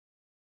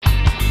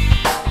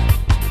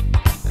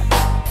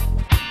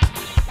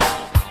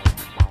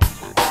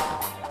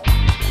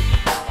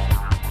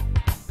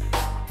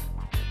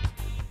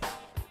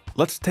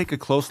Let's take a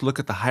close look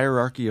at the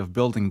hierarchy of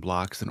building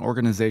blocks and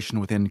organization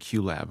within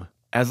QLab.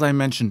 As I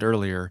mentioned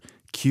earlier,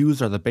 queues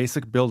are the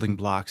basic building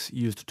blocks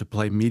used to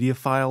play media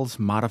files,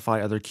 modify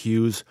other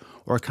queues,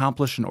 or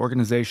accomplish an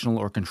organizational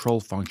or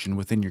control function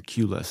within your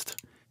queue list.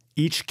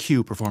 Each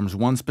queue performs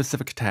one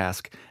specific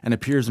task and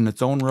appears in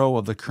its own row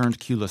of the current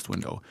queue list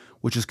window,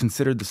 which is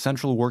considered the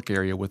central work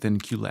area within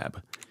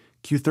QLab.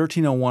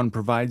 Q1301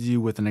 provides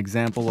you with an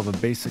example of a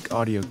basic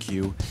audio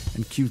queue,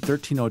 and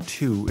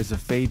Q1302 is a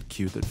fade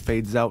queue that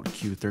fades out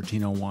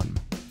Q1301.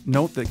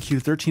 Note that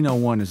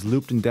Q1301 is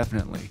looped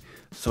indefinitely,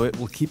 so it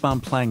will keep on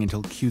playing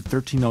until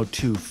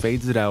Q1302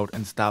 fades it out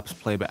and stops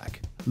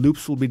playback.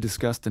 Loops will be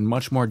discussed in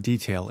much more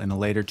detail in a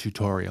later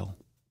tutorial.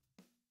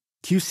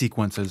 Queue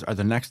sequences are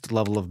the next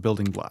level of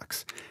building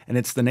blocks, and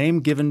it's the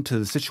name given to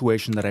the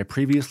situation that I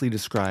previously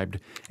described,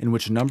 in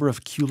which a number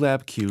of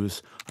QLab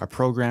queues are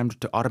programmed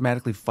to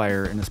automatically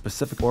fire in a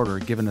specific order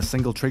given a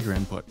single trigger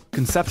input.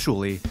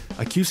 Conceptually,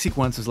 a queue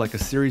sequence is like a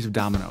series of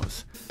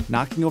dominoes.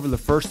 Knocking over the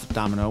first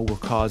domino will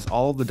cause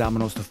all of the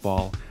dominoes to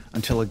fall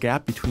until a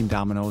gap between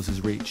dominoes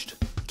is reached.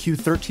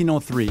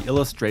 Q1303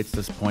 illustrates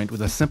this point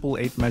with a simple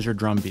 8-measure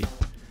drum beat.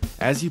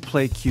 As you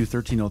play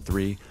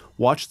Q1303,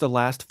 watch the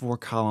last 4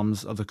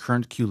 columns of the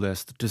current queue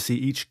list to see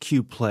each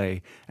queue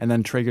play and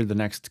then trigger the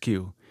next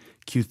queue.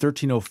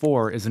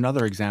 Q1304 is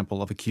another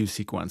example of a queue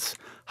sequence.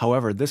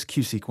 However, this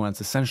queue sequence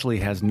essentially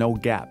has no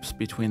gaps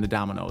between the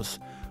dominoes,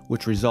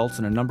 which results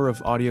in a number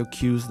of audio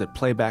cues that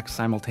play back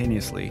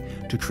simultaneously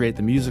to create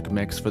the music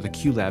mix for the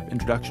QLab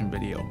introduction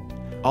video.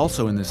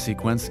 Also in this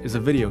sequence is a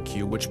video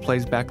queue which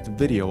plays back the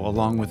video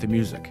along with the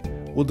music.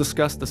 We'll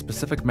discuss the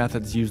specific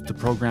methods used to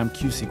program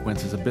queue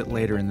sequences a bit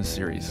later in the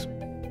series.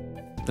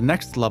 The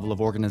next level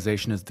of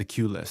organization is the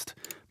queue list.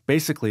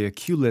 Basically, a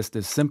queue list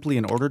is simply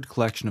an ordered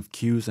collection of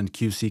queues and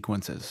queue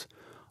sequences.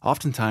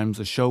 Oftentimes,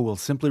 a show will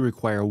simply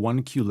require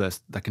one queue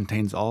list that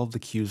contains all of the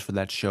queues for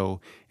that show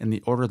in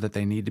the order that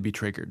they need to be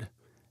triggered.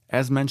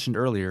 As mentioned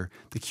earlier,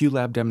 the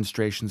QLab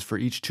demonstrations for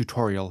each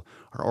tutorial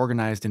are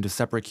organized into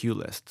separate queue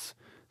lists,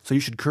 so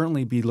you should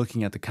currently be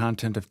looking at the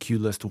content of queue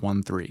list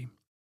 1.3.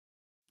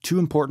 Two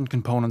important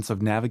components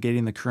of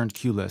navigating the current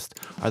queue list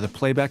are the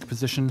playback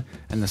position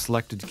and the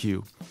selected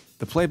queue.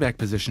 The playback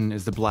position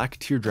is the black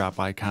teardrop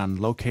icon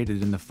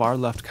located in the far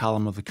left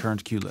column of the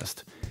current queue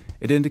list.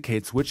 It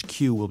indicates which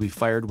queue will be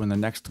fired when the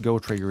next go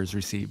trigger is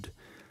received.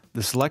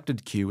 The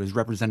selected queue is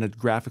represented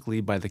graphically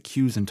by the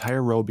queue's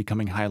entire row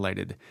becoming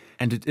highlighted,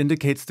 and it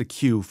indicates the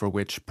queue for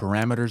which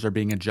parameters are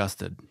being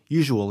adjusted.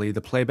 Usually,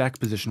 the playback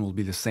position will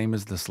be the same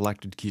as the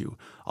selected queue,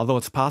 although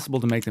it's possible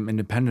to make them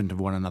independent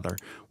of one another,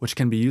 which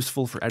can be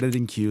useful for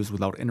editing queues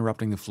without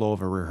interrupting the flow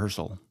of a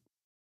rehearsal.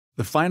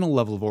 The final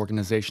level of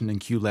organization in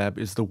QLab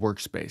is the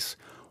workspace.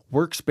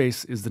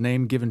 Workspace is the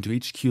name given to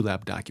each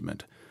QLab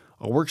document.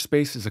 A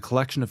workspace is a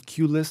collection of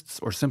queue lists,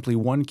 or simply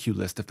one queue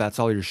list if that's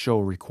all your show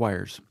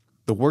requires.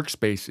 The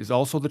workspace is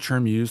also the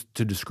term used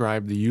to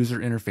describe the user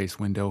interface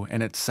window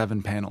and its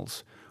 7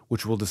 panels,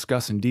 which we'll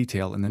discuss in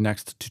detail in the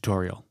next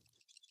tutorial.